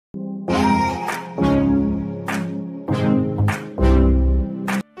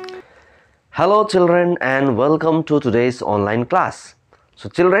Hello children and welcome to today's online class. So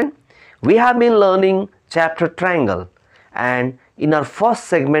children, we have been learning chapter triangle, and in our first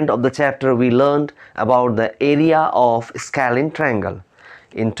segment of the chapter we learned about the area of scalene triangle.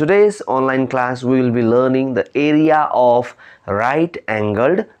 In today's online class we will be learning the area of right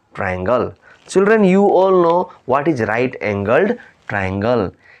angled triangle. Children, you all know what is right angled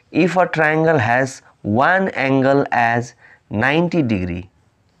triangle. If a triangle has one angle as 90 degree,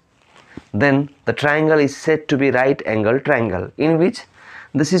 then the triangle is said to be right angled triangle, in which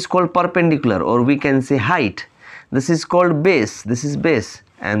this is called perpendicular, or we can say height. This is called base, this is base,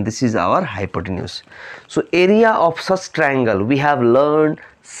 and this is our hypotenuse. So area of such triangle we have learned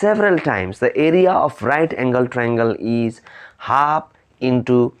several times. The area of right angled triangle is half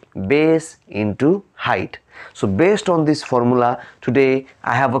into base into height. So based on this formula, today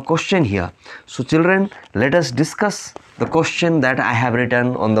I have a question here. So children, let us discuss the question that I have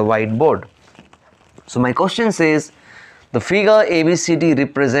written on the whiteboard. So my question says, the figure ABCD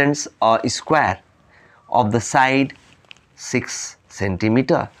represents a square of the side 6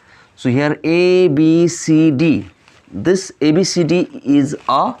 centimeter. So here ABCD, this ABCD is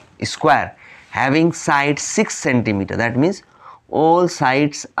a square having side 6 centimeter. That means all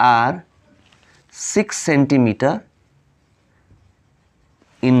sides are 6 centimeter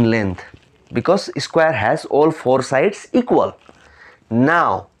in length, because square has all four sides equal.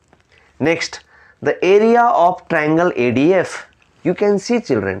 Now next, the area of triangle ADF. You can see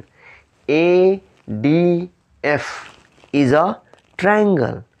children, ADF is a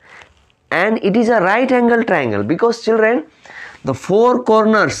triangle and it is a right angle triangle, because children, the four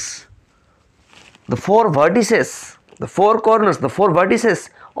corners, the four vertices, the four corners, the four vertices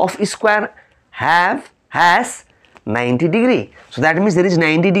of square has 90 degree. So that means there is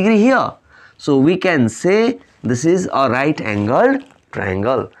 90 degree here. So we can say this is a right angled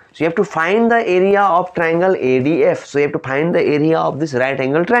triangle. So you have to find the area of triangle ADF. So you have to find the area of this right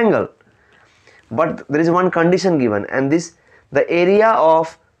angle triangle. But there is one condition given, and this, the area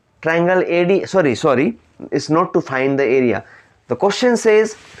of triangle AD, sorry, is not to find the area. The question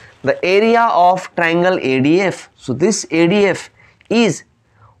says the area of triangle ADF. So this ADF is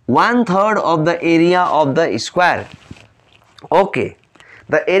 1/3 of the area of the square. Okay,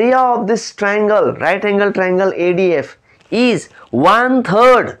 the area of this triangle, right angle triangle ADF, is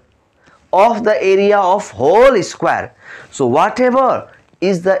 1/3 of the area of whole square. So whatever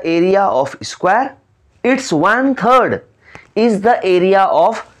is the area of square, its 1/3 is the area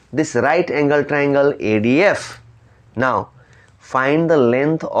of this right angle triangle ADF. Now find the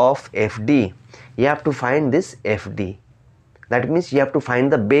length of FD. You have to find this FD. That means you have to find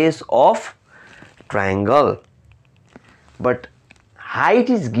the base of triangle. But height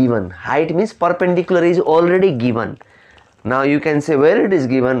is given. Height means perpendicular is already given. Now you can say where it is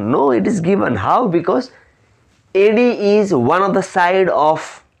given. No, it is given. How? Because AD is one of the side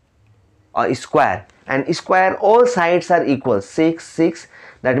of a square, and square all sides are equal, 6, 6.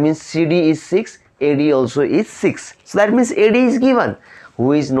 That means CD is 6, AD also is 6. So that means AD is given.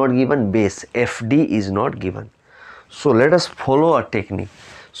 Who is not given? Base. FD is not given. So let us follow a technique.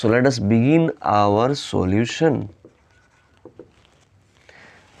 So let us begin our solution.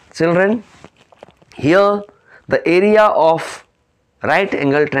 Children, here the area of right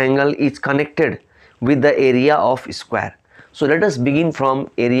angle triangle is connected with the area of square. So let us begin from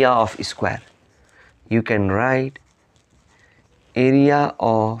area of square. You can write area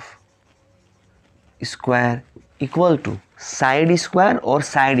of square equal to side square, or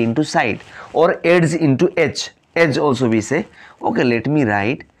side into side, or edge into edge. Edge also we say. Okay, let me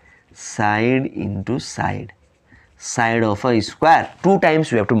write side into side. Side of a square, 2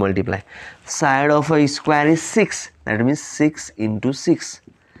 times we have to multiply. Side of a square is 6. That means 6 into 6,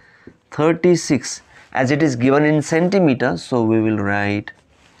 36. As it is given in centimeter, so we will write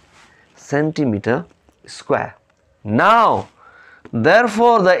centimeter square. Now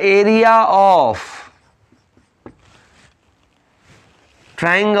therefore the area of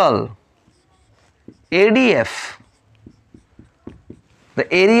triangle ADF, the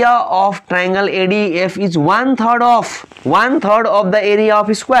area of triangle ADF is 1/3 of the area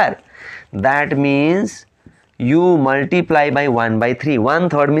of square. That means you multiply by 1/3.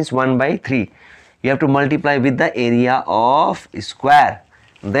 1/3 means 1/3. You have to multiply with the area of square.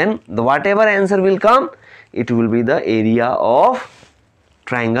 Then whatever answer will come, it will be the area of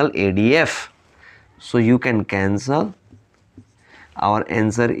triangle ADF. So you can cancel. Our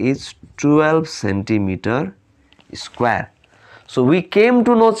answer is 12 centimeter square. So we came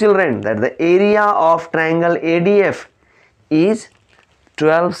to know, children, that the area of triangle ADF is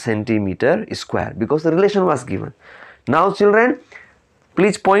 12 centimeter square, because the relation was given. Now children,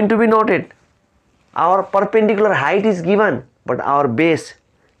 please point to be noted. our perpendicular height is given, but our base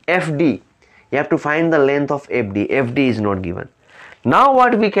FD, you have to find the length of FD. FD is not given. Now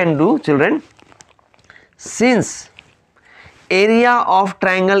what we can do, children, since area of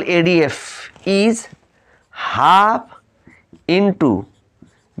triangle ADF is half into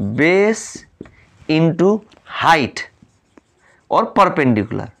base into height or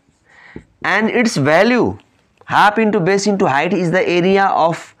perpendicular, and its value half into base into height is the area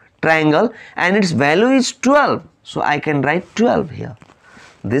of triangle, and its value is 12. So I can write 12 here.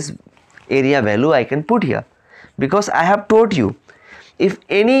 This area value I can put here, because I have taught you, if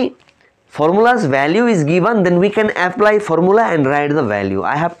any formula's value is given, then we can apply formula and write the value.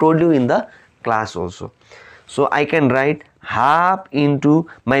 I have told you in the class also. So I can write half into,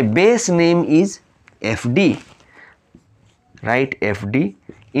 my base name is FD, write FD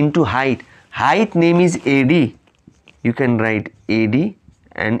into height. Height name is AD. You can write AD,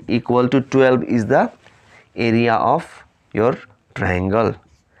 and equal to 12 is the area of your triangle.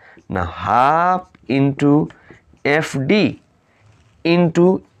 Now half into FD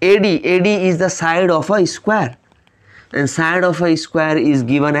into AD. AD is the side of a square, and side of a square is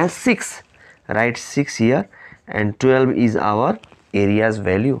given as 6. Write 6 here, and 12 is our area's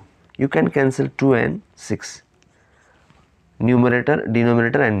value. You can cancel 2 and 6. Numerator,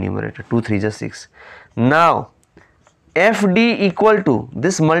 denominator and numerator. 2 3 is 6. Now FD equal to,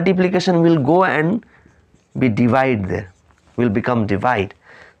 this multiplication will go and be divide there, will become divide.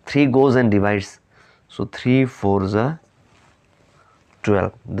 3 goes and divides. So 3 4 is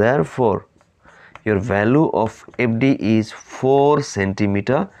 12. Therefore your value of FD is 4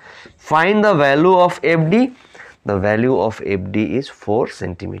 centimeter. Find the value of FD. The value of FD is 4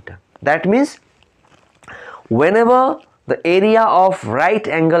 centimeter. That means whenever the area of right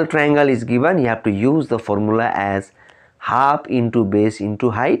angle triangle is given, you have to use the formula as half into base into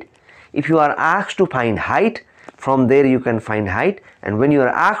height. If you are asked to find height, from there you can find height, and when you are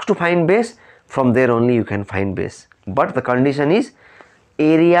asked to find base, from there only you can find base. But the condition is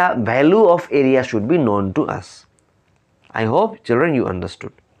area, value of area should be known to us. I hope children you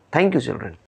understood. Thank you children.